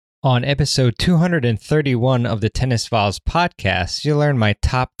On episode 231 of the Tennis Files podcast, you'll learn my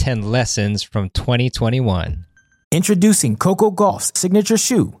top 10 lessons from 2021. Introducing Coco Gauff's signature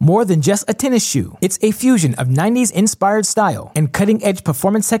shoe, more than just a tennis shoe. It's a fusion of 90s-inspired style and cutting-edge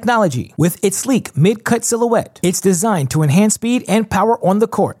performance technology with its sleek mid-cut silhouette. It's designed to enhance speed and power on the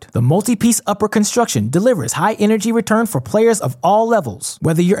court. The multi-piece upper construction delivers high-energy return for players of all levels.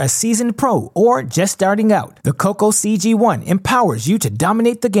 Whether you're a seasoned pro or just starting out, the Coco CG1 empowers you to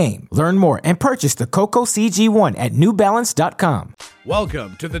dominate the game. Learn more and purchase the Coco CG1 at NewBalance.com.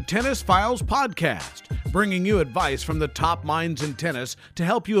 Welcome to the Tennis Files podcast, bringing you advice from the top minds in tennis to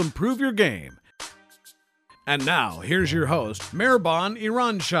help you improve your game. And now, here's your host, Mehrban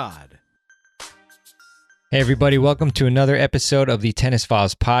Iranshad. Hey everybody, welcome to another episode of the Tennis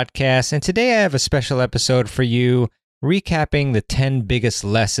Files podcast, and today I have a special episode for you recapping the 10 biggest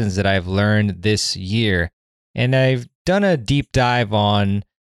lessons that I've learned this year. And I've done a deep dive on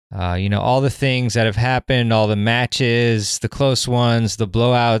all the things that have happened, all the matches, the close ones, the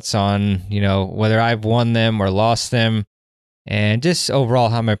blowouts on, whether I've won them or lost them, and just overall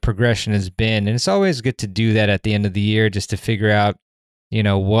how my progression has been. And it's always good to do that at the end of the year just to figure out,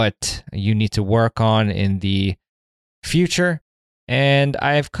 what you need to work on in the future. And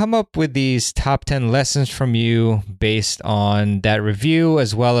I've come up with these top 10 lessons from you based on that review,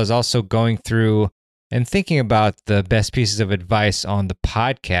 as well as also going through and thinking about the best pieces of advice on the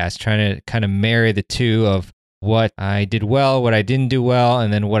podcast, trying to kind of marry the two of what I did well, what I didn't do well,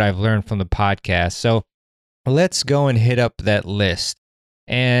 and then what I've learned from the podcast. So let's go and hit up that list.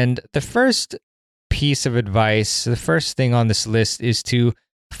 And the first piece of advice, the first thing on this list is to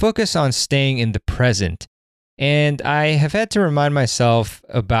focus on staying in the present. And I have had to remind myself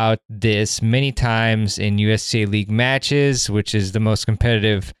about this many times in USTA League matches, which is the most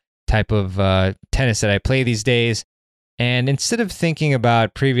competitive type of tennis that I play these days. And instead of thinking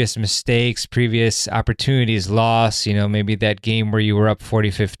about previous mistakes, previous opportunities lost, maybe that game where you were up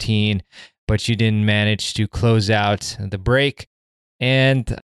 40-15, but you didn't manage to close out the break.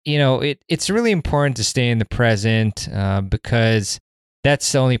 And, it's really important to stay in the present because that's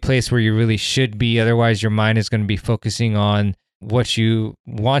the only place where you really should be. Otherwise, your mind is going to be focusing on what you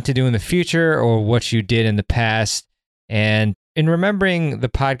want to do in the future or what you did in the past. And in remembering the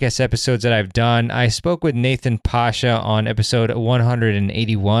podcast episodes that I've done, I spoke with Nathan Pasha on episode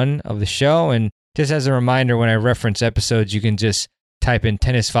 181 of the show. And just as a reminder, when I reference episodes, you can just type in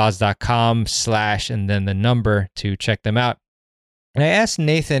tennisfiles.com/ and then the number to check them out. And I asked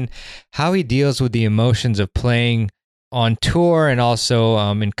Nathan how he deals with the emotions of playing on tour and also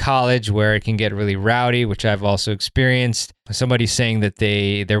in college, where it can get really rowdy, which I've also experienced. Somebody saying that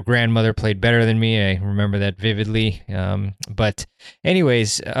their grandmother played better than me. I remember that vividly. But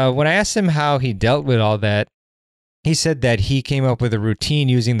anyways, when I asked him how he dealt with all that, he said that he came up with a routine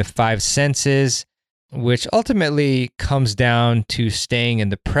using the 5 senses, which ultimately comes down to staying in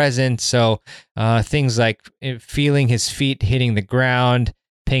the present. So things like feeling his feet hitting the ground,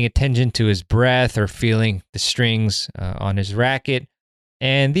 paying attention to his breath, or feeling the strings on his racket.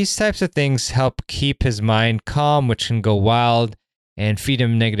 And these types of things help keep his mind calm, which can go wild and feed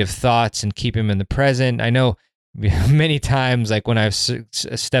him negative thoughts and keep him in the present. I know many times, like when I've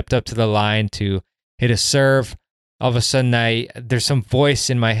stepped up to the line to hit a serve, all of a sudden there's some voice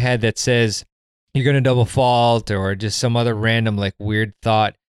in my head that says, you're going to double fault, or just some other random weird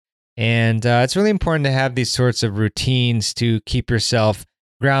thought. And it's really important to have these sorts of routines to keep yourself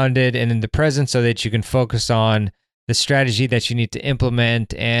grounded and in the present so that you can focus on the strategy that you need to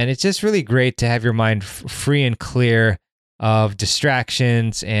implement. And it's just really great to have your mind free and clear of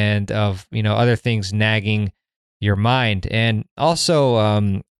distractions and of, other things nagging your mind. And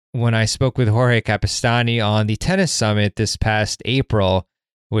also, when I spoke with Jorge Capestany on the Tennis Summit this past April,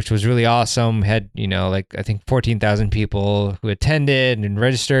 which was really awesome, had, I think 14,000 people who attended and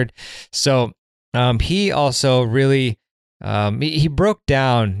registered. So he also really he broke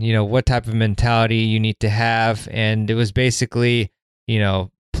down, what type of mentality you need to have. And it was basically,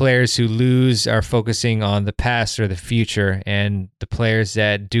 players who lose are focusing on the past or the future. And the players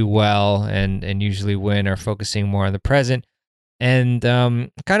that do well and usually win are focusing more on the present. And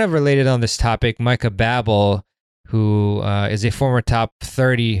kind of related on this topic, Micah Babel, who is a former top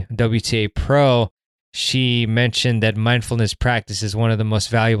 30 WTA pro, she mentioned that mindfulness practice is one of the most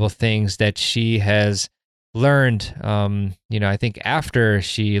valuable things that she has learned, I think after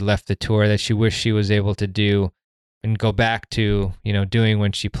she left the tour, that she wished she was able to do and go back to, doing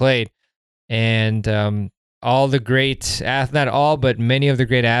when she played. And all the great, not all, but many of the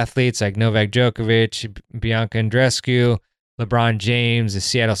great athletes like Novak Djokovic, Bianca Andreescu, LeBron James, the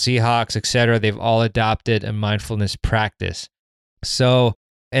Seattle Seahawks, etc., they've all adopted a mindfulness practice. So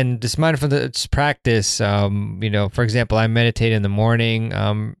And this mindfulness practice, for example, I meditate in the morning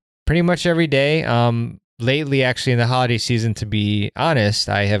pretty much every day. Lately, actually, in the holiday season, to be honest,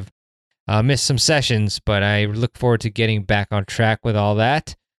 I have missed some sessions, but I look forward to getting back on track with all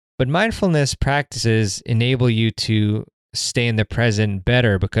that. But mindfulness practices enable you to stay in the present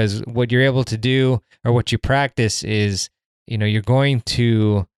better, because what you're able to do, or what you practice, is, you're going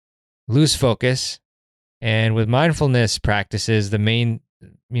to lose focus. And with mindfulness practices, the main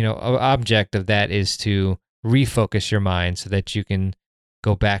object of that is to refocus your mind so that you can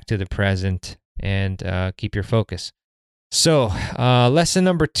go back to the present and keep your focus. So lesson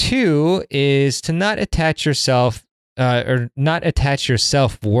number 2 is to not attach your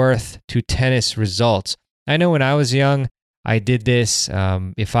self-worth to tennis results. I know when I was young, I did this.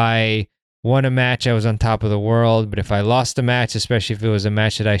 If I won a match, I was on top of the world. But if I lost a match, especially if it was a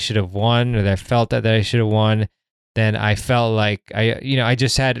match that I should have won, or that I felt that I should have won, then I felt like I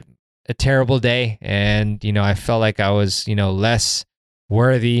just had a terrible day, and I felt like I was less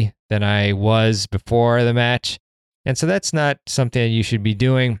worthy than I was before the match. And so that's not something that you should be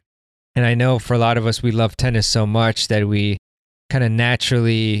doing. And I know for a lot of us, we love tennis so much that we kind of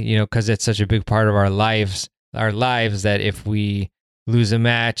naturally, because it's such a big part of our lives, that if we lose a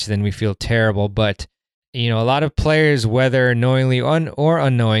match, then we feel terrible. But a lot of players, whether knowingly or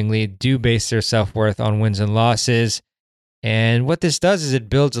unknowingly, do base their self-worth on wins and losses. And what this does is it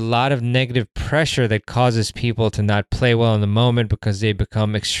builds a lot of negative pressure that causes people to not play well in the moment, because they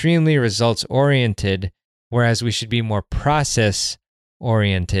become extremely results-oriented, whereas we should be more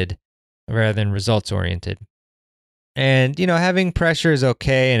process-oriented rather than results-oriented. And, having pressure is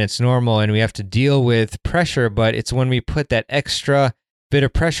okay, and it's normal, and we have to deal with pressure, but it's when we put that extra bit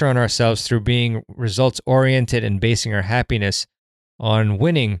of pressure on ourselves through being results-oriented and basing our happiness on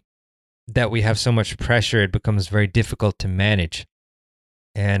winning that we have so much pressure, it becomes very difficult to manage.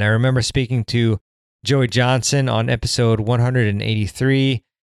 And I remember speaking to Joey Johnson on episode 183.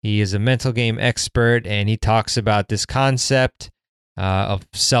 He is a mental game expert, and he talks about this concept of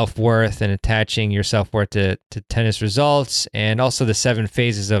self-worth and attaching your self-worth to tennis results, and also the 7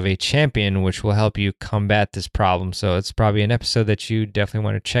 phases of a champion, which will help you combat this problem. So it's probably an episode that you definitely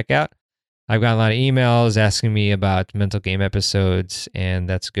want to check out. I've got a lot of emails asking me about mental game episodes, and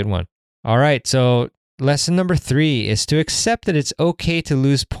that's a good one. All right, so lesson number 3 is to accept that it's okay to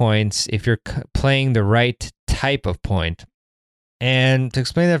lose points if you're playing the right type of point. And to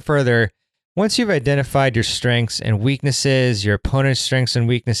explain that further, once you've identified your strengths and weaknesses, your opponent's strengths and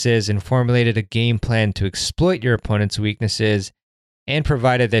weaknesses, and formulated a game plan to exploit your opponent's weaknesses, and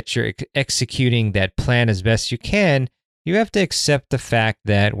provided that you're executing that plan as best you can, you have to accept the fact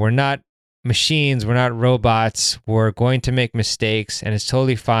that we're not machines, we're not robots, we're going to make mistakes, and it's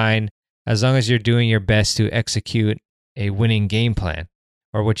totally fine as long as you're doing your best to execute a winning game plan,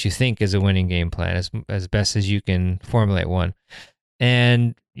 or what you think is a winning game plan, as best as you can formulate one.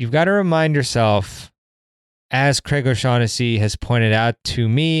 And you've got to remind yourself, as Craig O'Shaughnessy has pointed out to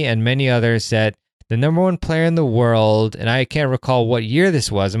me and many others, that the number 1 player in the world, and I can't recall what year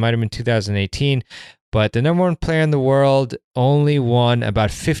this was, it might have been 2018, but the number 1 player in the world only won about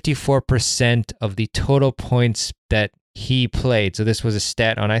 54% of the total points that he played. So this was a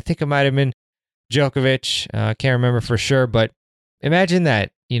stat on, I think it might have been Djokovic. I can't remember for sure, but imagine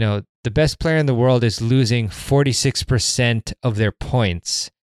that, the best player in the world is losing 46% of their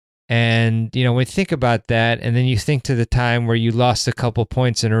points. And, when you think about that, and then you think to the time where you lost a couple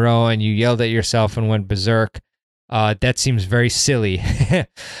points in a row and you yelled at yourself and went berserk, that seems very silly.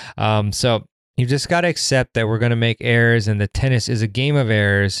 So you've just got to accept that we're going to make errors, and that tennis is a game of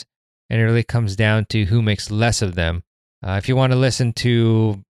errors, and it really comes down to who makes less of them. If you want to listen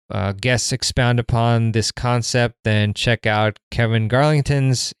to guests expound upon this concept, then check out Kevin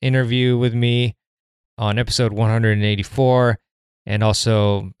Garlington's interview with me on episode 184. And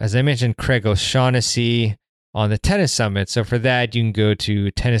also, as I mentioned, Craig O'Shaughnessy on the Tennis Summit. So for that, you can go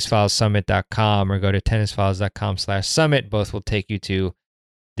to tennisfilesummit.com or go to tennisfiles.com/summit. Both will take you to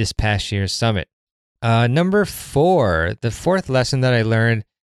this past year's summit. Number 4, the 4th lesson that I learned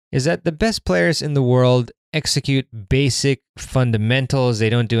is that the best players in the world execute basic fundamentals. They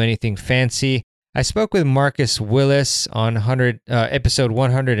don't do anything fancy. I spoke with Marcus Willis on episode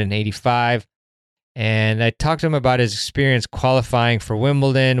 185, and I talked to him about his experience qualifying for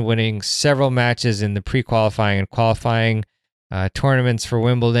Wimbledon, winning several matches in the pre-qualifying and qualifying tournaments for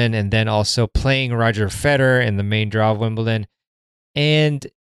Wimbledon, and then also playing Roger Federer in the main draw of Wimbledon. And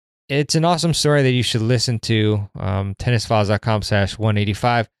it's an awesome story that you should listen to,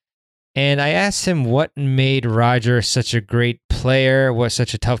 tennisfiles.com/185. And I asked him what made Roger such a great player,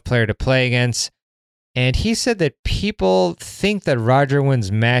 such a tough player to play against. And he said that people think that Roger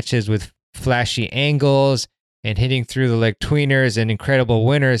wins matches with flashy angles and hitting through the leg tweeners and incredible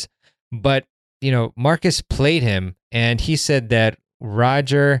winners. But, Marcus played him, and he said that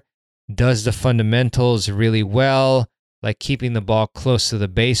Roger does the fundamentals really well, like keeping the ball close to the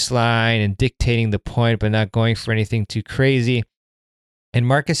baseline and dictating the point, but not going for anything too crazy. And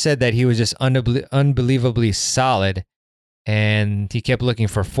Marcus said that he was just unbelievably solid, and he kept looking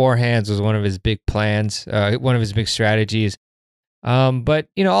for forehands was one of his big plans, one of his big strategies. But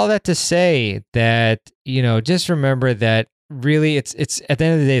all that to say that, just remember that really it's at the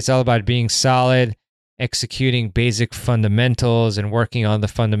end of the day, it's all about being solid, executing basic fundamentals and working on the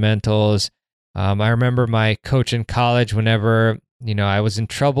fundamentals. I remember my coach in college, whenever, I was in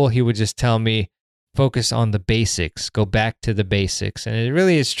trouble, he would just tell me, focus on the basics, go back to the basics. And it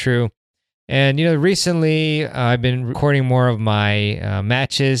really is true. And, recently I've been recording more of my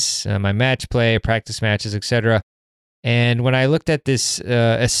matches, my match play, practice matches, etc. And when I looked at this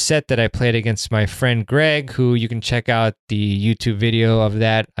a set that I played against my friend Greg, who you can check out the YouTube video of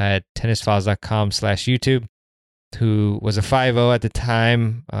that at tennisfiles.com/YouTube, who was a 5-0 at the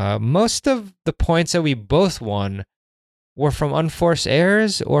time, most of the points that we both won were from unforced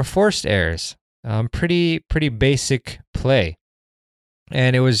errors or forced errors. Pretty basic play.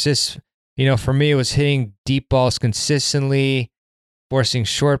 And it was just, for me, it was hitting deep balls consistently, forcing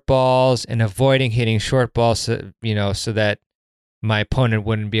short balls and avoiding hitting short balls, so that my opponent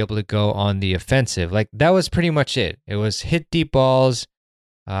wouldn't be able to go on the offensive. Like, that was pretty much it. It was hit deep balls.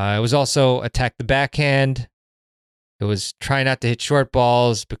 It was also attack the backhand. It was try not to hit short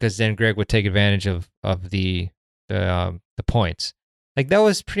balls, because then Greg would take advantage of the points. Like, that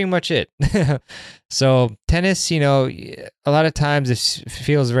was pretty much it. So tennis, a lot of times it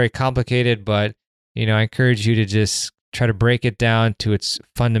feels very complicated, but, I encourage you to just try to break it down to its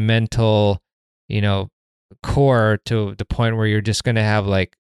fundamental, core, to the point where you're just going to have a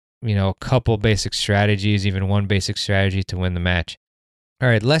couple basic strategies, even one basic strategy to win the match. All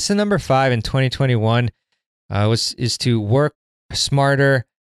right. Lesson number 5 in 2021 is to work smarter,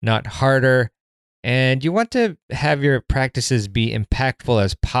 not harder. And you want to have your practices be impactful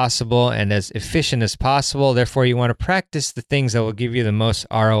as possible and as efficient as possible. Therefore, you want to practice the things that will give you the most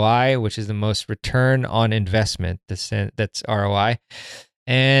ROI, which is the most return on investment. That's ROI.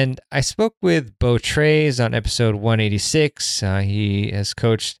 And I spoke with Beau Treyz on episode 186. He has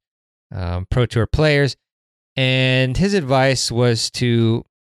coached Pro Tour players. And his advice was to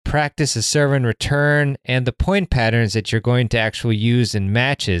practice a serve and return and the point patterns that you're going to actually use in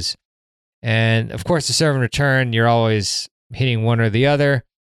matches. And of course, the serve and return, you're always hitting one or the other,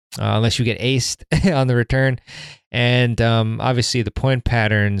 unless you get aced on the return. And obviously, the point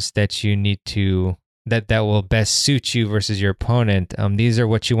patterns that you need to, that will best suit you versus your opponent, these are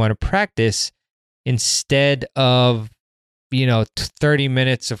what you want to practice instead of, 30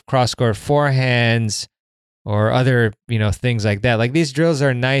 minutes of cross-court forehands or other, things like that. Like, these drills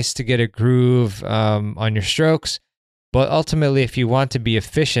are nice to get a groove on your strokes. But ultimately, if you want to be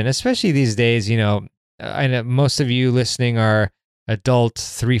efficient, especially these days, I know most of you listening are adult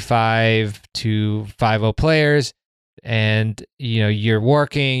 3-5 to 5-0 players, and you're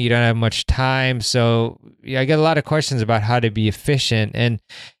working, you don't have much time. So I get a lot of questions about how to be efficient, and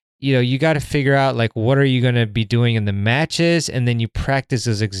you got to figure out what are you going to be doing in the matches, and then you practice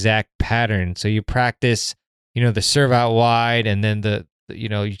those exact patterns. So you practice, the serve out wide, and then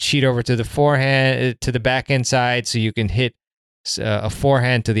you cheat over to the forehand, to the backhand side, so you can hit a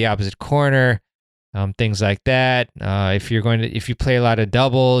forehand to the opposite corner, things like that. If you play a lot of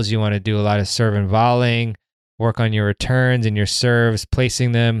doubles, you want to do a lot of serve and volleying, work on your returns and your serves,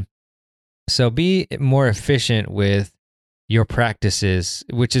 placing them. So be more efficient with your practices,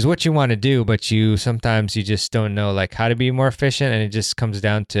 which is what you want to do, but sometimes you just don't know how to be more efficient, and it just comes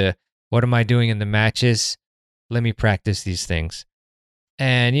down to, what am I doing in the matches? Let me practice these things.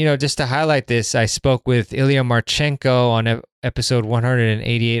 And, just to highlight this, I spoke with Ilya Marchenko on episode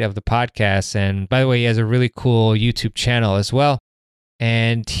 188 of the podcast. And by the way, he has a really cool YouTube channel as well.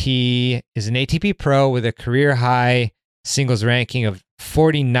 And he is an ATP pro with a career high singles ranking of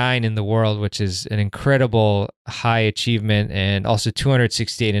 49 in the world, which is an incredible high achievement, and also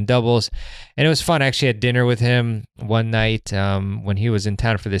 268 in doubles. And it was fun. I actually had dinner with him one night when he was in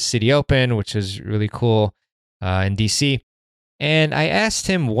town for the City Open, which was really cool in DC. And I asked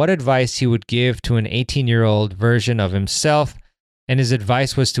him what advice he would give to an 18-year-old version of himself. And his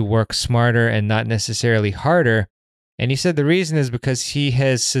advice was to work smarter and not necessarily harder. And he said the reason is because he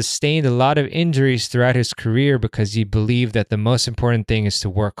has sustained a lot of injuries throughout his career because he believed that the most important thing is to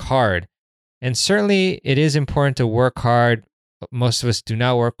work hard. And certainly it is important to work hard. Most of us do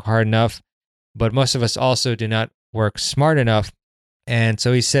not work hard enough. but most of us also do not work smart enough. And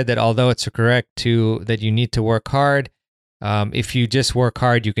so he said that although it's correct that you need to work hard, if you just work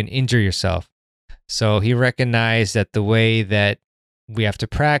hard, you can injure yourself. So he recognized that the way that we have to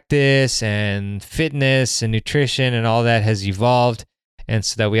practice and fitness and nutrition and all that has evolved, and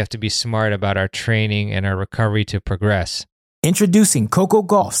so that we have to be smart about our training and our recovery to progress. Introducing Coco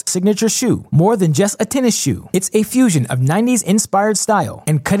Gauff's signature shoe, more than just a tennis shoe. It's a fusion of 90s inspired style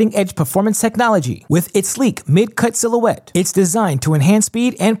and cutting-edge performance technology with its sleek mid-cut silhouette. It's designed to enhance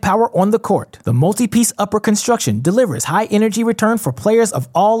speed and power on the court. The multi-piece upper construction delivers high energy return for players of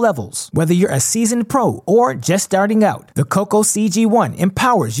all levels. Whether you're a seasoned pro or just starting out, the Coco CG1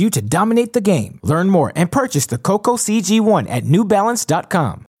 empowers you to dominate the game. Learn more and purchase the Coco CG1 at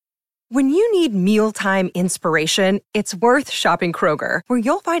newbalance.com. When you need mealtime inspiration, it's worth shopping Kroger, where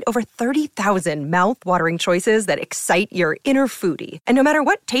you'll find over 30,000 mouth-watering choices that excite your inner foodie. And no matter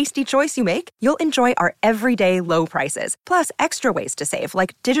what tasty choice you make, you'll enjoy our everyday low prices, plus extra ways to save,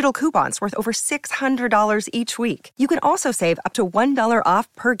 like digital coupons worth over $600 each week. You can also save up to $1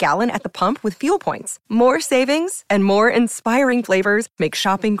 off per gallon at the pump with fuel points. More savings and more inspiring flavors make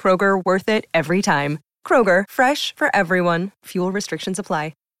shopping Kroger worth it every time. Kroger, fresh for everyone. Fuel restrictions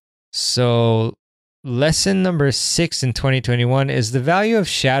apply. So lesson number 6 in 2021 is the value of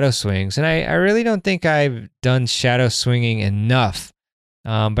shadow swings. And I really don't think I've done shadow swinging enough.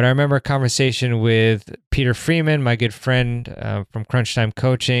 But I remember a conversation with Peter Freeman, my good friend from Crunch Time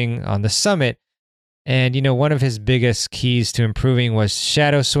Coaching on the summit. And, one of his biggest keys to improving was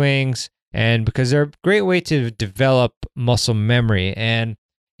shadow swings. And because they're a great way to develop muscle memory. And,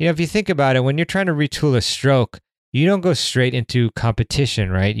 if you think about it, when you're trying to retool a stroke, you don't go straight into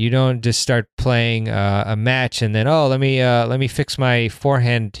competition, right? You don't just start playing a match and then, let me fix my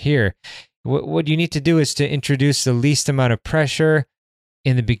forehand here. What you need to do is to introduce the least amount of pressure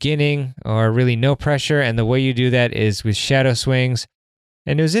in the beginning, or really no pressure. And the way you do that is with shadow swings.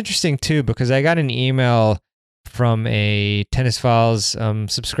 And it was interesting too, because I got an email from a Tennis Files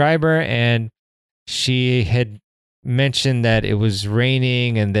subscriber, and she had mentioned that it was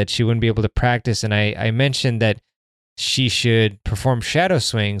raining and that she wouldn't be able to practice. And I mentioned that she should perform shadow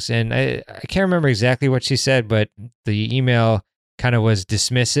swings. And I can't remember exactly what she said, but the email kind of was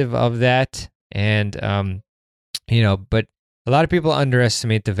dismissive of that. And, but a lot of people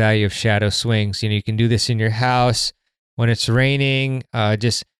underestimate the value of shadow swings. You can do this in your house when it's raining,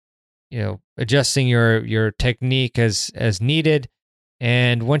 just, adjusting your technique as needed.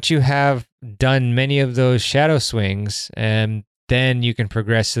 And once you have done many of those shadow swings, and then you can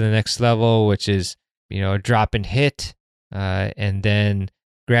progress to the next level, which is a drop and hit, and then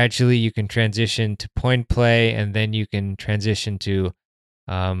gradually you can transition to point play, and then you can transition to,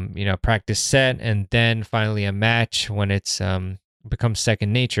 practice set, and then finally a match when it's becomes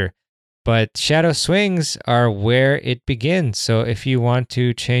second nature. But shadow swings are where it begins. So if you want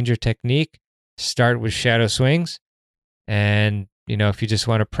to change your technique, start with shadow swings. And, if you just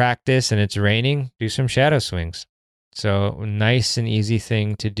want to practice and it's raining, do some shadow swings. So nice and easy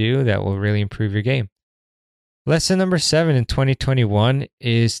thing to do that will really improve your game. Lesson number 7 in 2021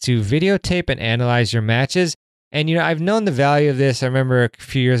 is to videotape and analyze your matches. And, I've known the value of this. I remember a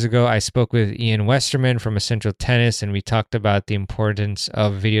few years ago, I spoke with Ian Westerman from Essential Tennis, and we talked about the importance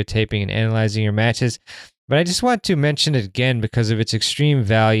of videotaping and analyzing your matches. But I just want to mention it again because of its extreme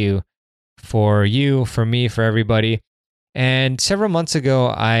value for you, for me, for everybody. And several months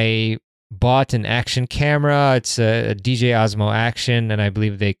ago, I bought an action camera. It's a DJI Osmo Action, and I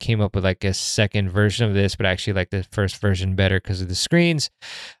believe they came up with like a second version of this, but I actually like the first version better because of the screens.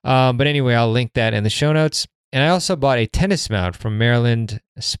 But anyway, I'll link that in the show notes. And I also bought a tennis mount from Maryland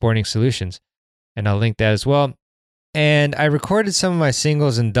Sporting Solutions, and I'll link that as well. And I recorded some of my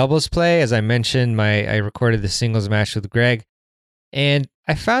singles and doubles play. As I mentioned, I recorded the singles match with Greg, and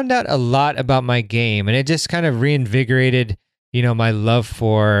I found out a lot about my game, and it just kind of reinvigorated, my love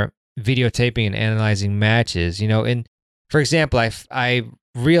for videotaping and analyzing matches. And for example, I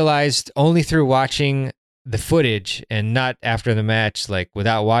realized only through watching the footage and not after the match, like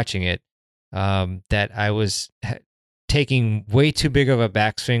without watching it, that I was taking way too big of a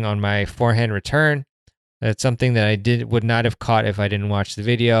backswing on my forehand return. That's something that I would not have caught if I didn't watch the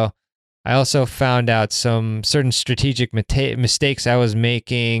video. I also found out some certain strategic mistakes I was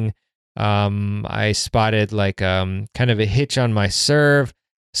making. I spotted like kind of a hitch on my serve.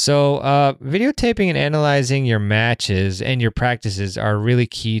 So videotaping and analyzing your matches and your practices are really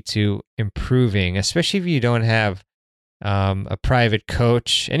key to improving, especially if you don't have a private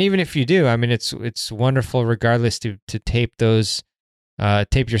coach. And even if you do, it's wonderful regardless to tape those,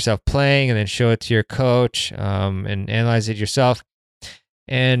 tape yourself playing and then show it to your coach and analyze it yourself.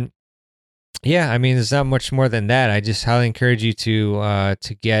 And yeah, I mean, there's not much more than that. I just highly encourage you to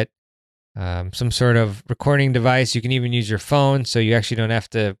get some sort of recording device. You can even use your phone, so you actually don't have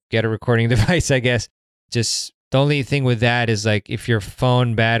to get a recording device, I guess. Just the only thing with that is like if your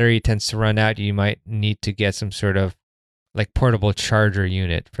phone battery tends to run out, you might need to get some sort of like portable charger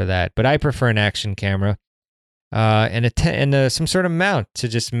unit for that. But I prefer an action camera and some sort of mount to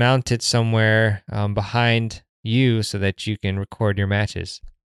just mount it somewhere behind you so that you can record your matches.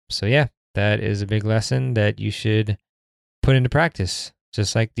 So yeah, that is a big lesson that you should put into practice,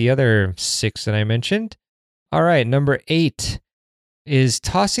 just like the other 6 that I mentioned. All right, number 8 is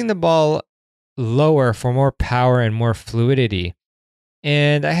tossing the ball lower for more power and more fluidity.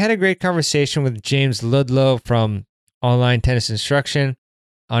 And I had a great conversation with James Ludlow from Online Tennis Instruction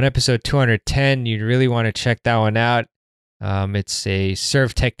on episode 210. You'd really want to check that one out. It's a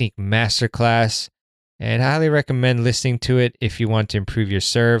serve technique masterclass, and I highly recommend listening to it if you want to improve your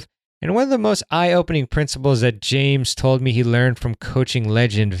serve. And one of the most eye-opening principles that James told me he learned from coaching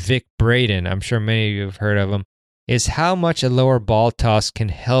legend Vic Braden, I'm sure many of you have heard of him, is how much a lower ball toss can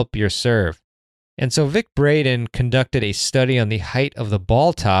help your serve. And so Vic Braden conducted a study on the height of the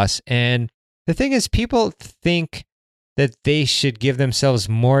ball toss, and the thing is, people think that they should give themselves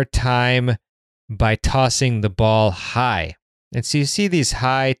more time by tossing the ball high. And so you see these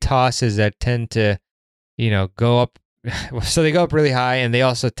high tosses that tend to, go up. So they go up really high, and they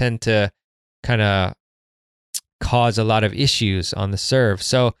also tend to kind of cause a lot of issues on the serve.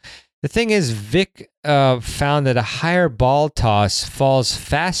 So the thing is, Vic found that a higher ball toss falls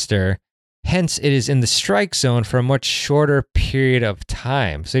faster. Hence, it is in the strike zone for a much shorter period of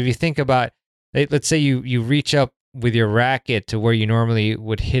time. So if you think about, let's say you reach up with your racket to where you normally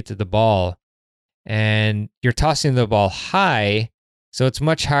would hit the ball, and you're tossing the ball high, so it's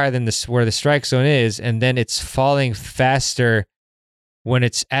much higher than where the strike zone is, and then it's falling faster when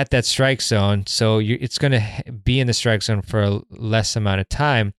it's at that strike zone. So it's going to be in the strike zone for a less amount of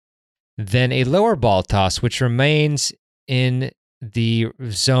time than a lower ball toss, which remains in the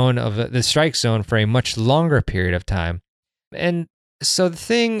zone of the strike zone for a much longer period of time. And so the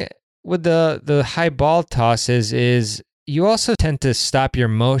thing with the high ball tosses is you also tend to stop your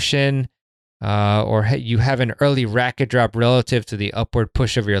motion, or you have an early racket drop relative to the upward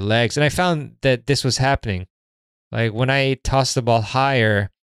push of your legs. And I found that this was happening. Like when I tossed the ball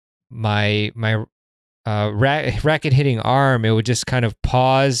higher, my racket hitting arm, it would just kind of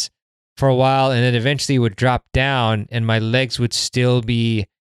pause for a while, and then eventually would drop down, and my legs would still be,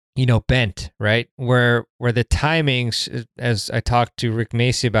 bent, right? Where the timings, as I talked to Rick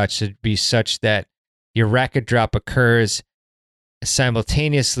Macy about, should be such that your racket drop occurs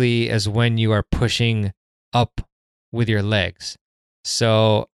simultaneously as when you are pushing up with your legs.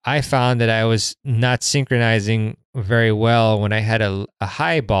 So I found that I was not synchronizing very well when I had a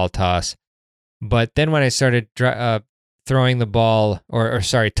high ball toss, but then when I started throwing the ball,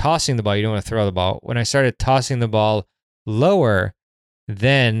 tossing the ball, you don't want to throw the ball. When I started tossing the ball lower,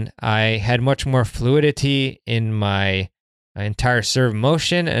 then I had much more fluidity in my entire serve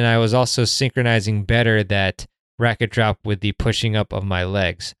motion, and I was also synchronizing better that racket drop with the pushing up of my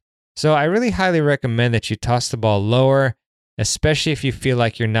legs. So I really highly recommend that you toss the ball lower, especially if you feel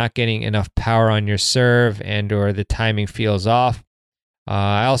like you're not getting enough power on your serve and or the timing feels off.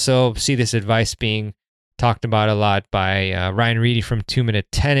 I also see this advice being talked about a lot by Ryan Reedy from 2 Minute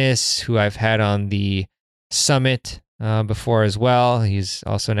Tennis, who I've had on the summit before as well. He's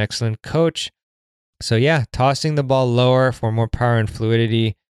also an excellent coach. So yeah, tossing the ball lower for more power and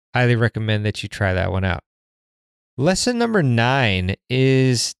fluidity. Highly recommend that you try that one out. Lesson number 9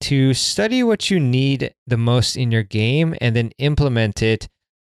 is to study what you need the most in your game and then implement it.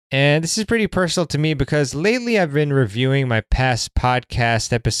 And this is pretty personal to me because lately I've been reviewing my past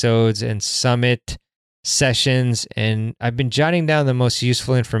podcast episodes and summit sessions, and I've been jotting down the most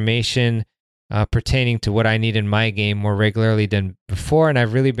useful information pertaining to what I need in my game more regularly than before, and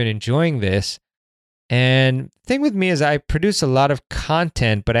I've really been enjoying this. And the thing with me is I produce a lot of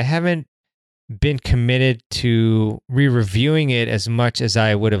content, but I haven't been committed to re-reviewing it as much as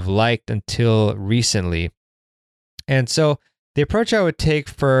I would have liked until recently. And so the approach I would take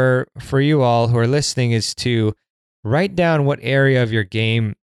for you all who are listening is to write down what area of your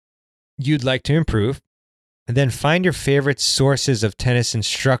game you'd like to improve, and then find your favorite sources of tennis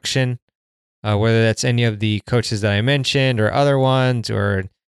instruction, whether that's any of the coaches that I mentioned or other ones, or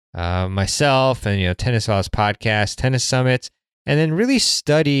myself and Tennis Files podcast, tennis summits, and then really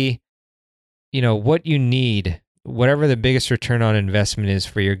study what you need, whatever the biggest return on investment is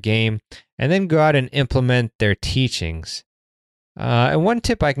for your game, and then go out and implement their teachings. And one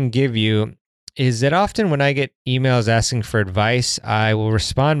tip I can give you is that often when I get emails asking for advice, I will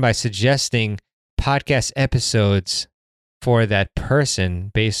respond by suggesting podcast episodes for that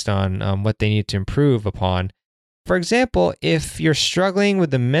person based on what they need to improve upon. For example, if you're struggling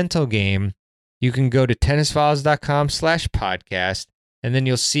with the mental game, you can go to tennisfiles.com/podcast, and then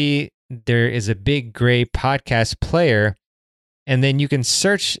you'll see there is a big gray podcast player, and then you can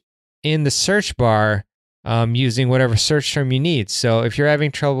search in the search bar using whatever search term you need. So if you're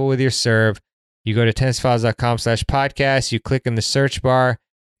having trouble with your serve, you go to tennisfiles.com/podcast, you click in the search bar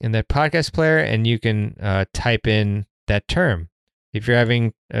in that podcast player, and you can type in that term. If you're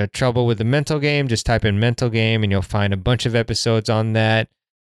having trouble with the mental game, just type in mental game and you'll find a bunch of episodes on that.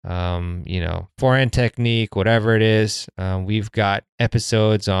 Forehand technique, whatever it is. We've got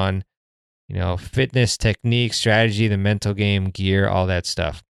episodes on, fitness, technique, strategy, the mental game, gear, all that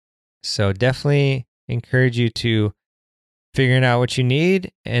stuff. So definitely encourage you to figuring out what you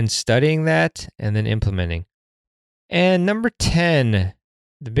need and studying that and then implementing. And number 10,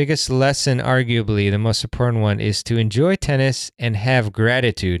 the biggest lesson, arguably the most important one, is to enjoy tennis and have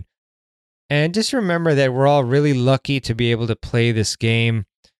gratitude. And just remember that we're all really lucky to be able to play this game.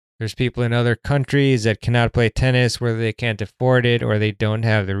 There's people in other countries that cannot play tennis, whether they can't afford it or they don't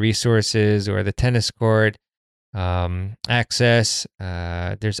have the resources or the tennis court access.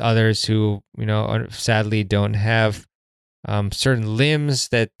 There's others who, sadly don't have certain limbs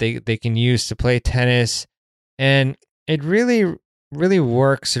that they can use to play tennis. And it really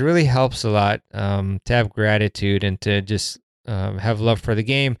works. It really helps a lot to have gratitude and to just have love for the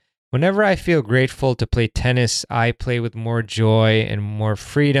game. Whenever I feel grateful to play tennis, I play with more joy and more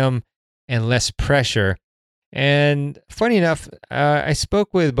freedom and less pressure. And funny enough, I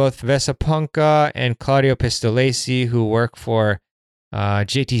spoke with both Vesa Ponca and Claudio Pistolesi, who work for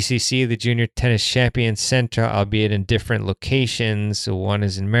JTCC, the Junior Tennis Champions Center, albeit in different locations. So one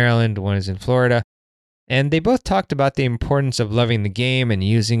is in Maryland, one is in Florida. And they both talked about the importance of loving the game and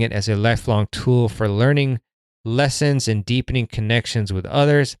using it as a lifelong tool for learning lessons and deepening connections with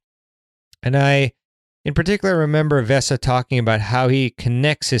others. And I, in particular, remember Vesa talking about how he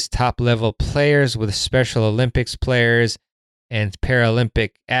connects his top-level players with Special Olympics players and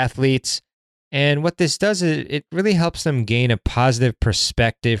Paralympic athletes. And what this does is it really helps them gain a positive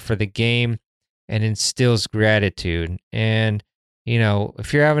perspective for the game and instills gratitude. And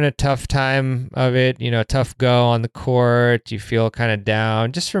if you're having a tough time of it, a tough go on the court, you feel kind of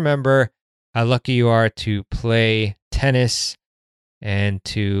down, just remember how lucky you are to play tennis and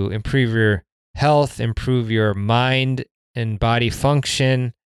to improve your health, improve your mind and body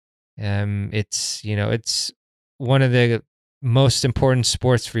function. It's one of the most important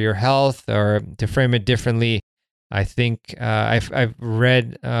sports for your health. Or to frame it differently, I think I've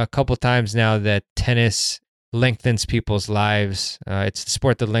read a couple times now that tennis lengthens people's lives. It's the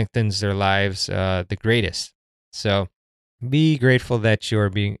sport that lengthens their lives the greatest. So be grateful that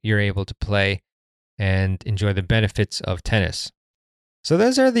you're able to play and enjoy the benefits of tennis. So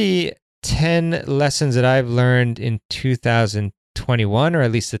those are the 10 lessons that I've learned in 2021, or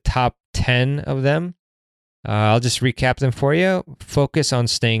at least the top 10 of them. I'll just recap them for you. Focus on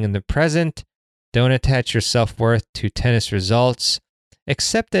staying in the present. Don't attach your self-worth to tennis results.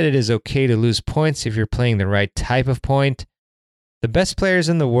 Accept that it is okay to lose points if you're playing the right type of point. The best players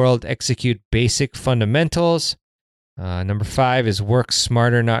in the world execute basic fundamentals. Number 5 is work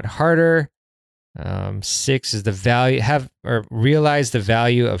smarter, not harder. 6 is realize the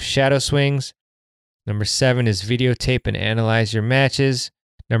value of shadow swings. Number 7 is videotape and analyze your matches.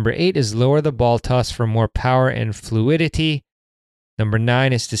 Number 8 is lower the ball toss for more power and fluidity. Number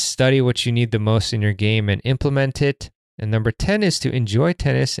 9 is to study what you need the most in your game and implement it. And number 10 is to enjoy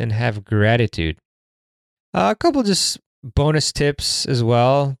tennis and have gratitude. A couple just bonus tips as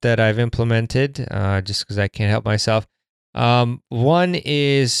well that I've implemented just because I can't help myself. One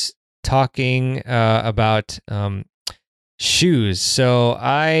is talking about shoes. So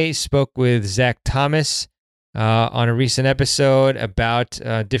I spoke with Zach Thomas on a recent episode about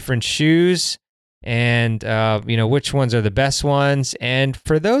different shoes and which ones are the best ones. And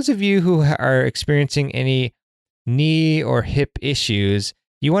for those of you who are experiencing any knee or hip issues,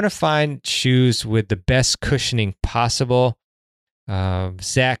 you want to find shoes with the best cushioning possible.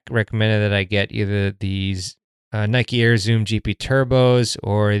 Zach recommended that I get either these Nike Air Zoom GP Turbos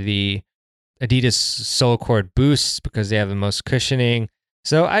or the Adidas SoleCord Boosts because they have the most cushioning.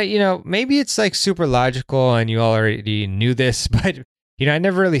 So maybe it's like super logical and you already knew this, but I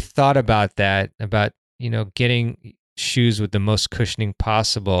never really thought about that, about getting shoes with the most cushioning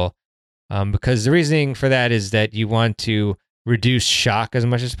possible. Because the reasoning for that is that you want to reduce shock as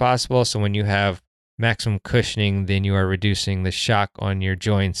much as possible. So when you have maximum cushioning, then you are reducing the shock on your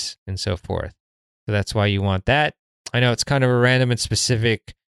joints and so forth. So that's why you want that. I know it's kind of a random and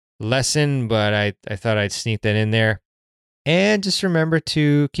specific lesson, but I thought I'd sneak that in there. And just remember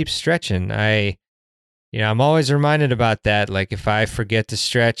to keep stretching. I'm always reminded about that. Like if I forget to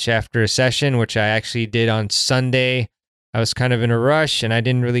stretch after a session, which I actually did on Sunday, I was kind of in a rush and I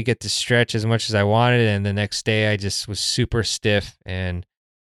didn't really get to stretch as much as I wanted. And the next day I just was super stiff. And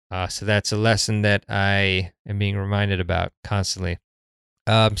so that's a lesson that I am being reminded about constantly.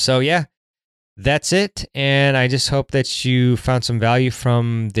 So yeah, that's it. And I just hope that you found some value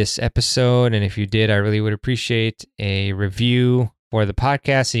from this episode. And if you did, I really would appreciate a review for the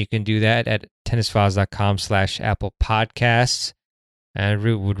podcast. And you can do that at tennisfiles.com/Apple Podcasts. And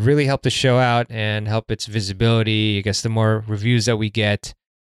it would really help the show out and help its visibility. I guess the more reviews that we get,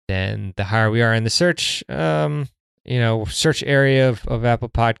 then the higher we are in the search, search area of Apple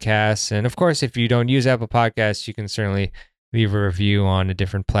Podcasts. And of course, if you don't use Apple Podcasts, you can certainly leave a review on a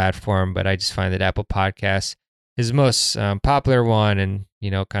different platform. But I just find that Apple Podcasts is the most popular one and,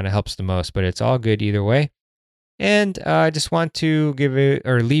 kind of helps the most. But it's all good either way. And I just want to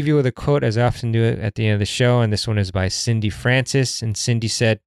leave you with a quote, as I often do at the end of the show. And this one is by Cindy Francis. And Cindy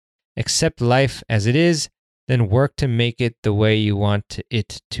said, "Accept life as it is, then work to make it the way you want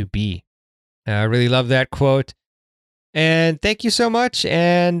it to be." I really love that quote. And thank you so much.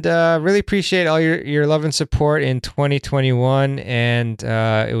 And really appreciate all your love and support in 2021. And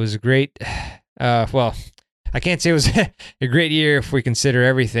it was great. I can't say it was a great year if we consider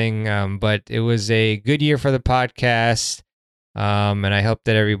everything, but it was a good year for the podcast. And I hope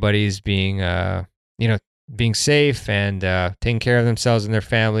that everybody's being safe and taking care of themselves and their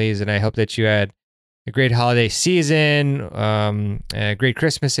families. And I hope that you had a great holiday season, a great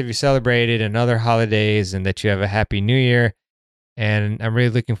Christmas if you celebrated, and other holidays, and that you have a happy New Year. And I'm really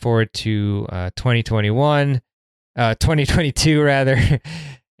looking forward to 2022 rather.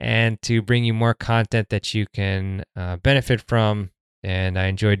 And to bring you more content that you can benefit from. And I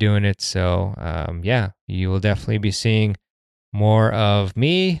enjoy doing it. So, you will definitely be seeing more of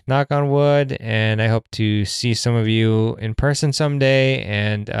me, knock on wood. And I hope to see some of you in person someday.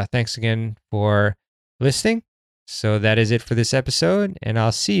 And thanks again for listening. So that is it for this episode. And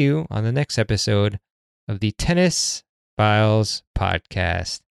I'll see you on the next episode of the Tennis Files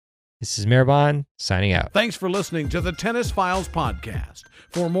Podcast. This is Mehrban signing out. Thanks for listening to the Tennis Files Podcast.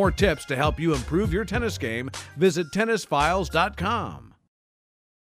 For more tips to help you improve your tennis game, visit tennisfiles.com.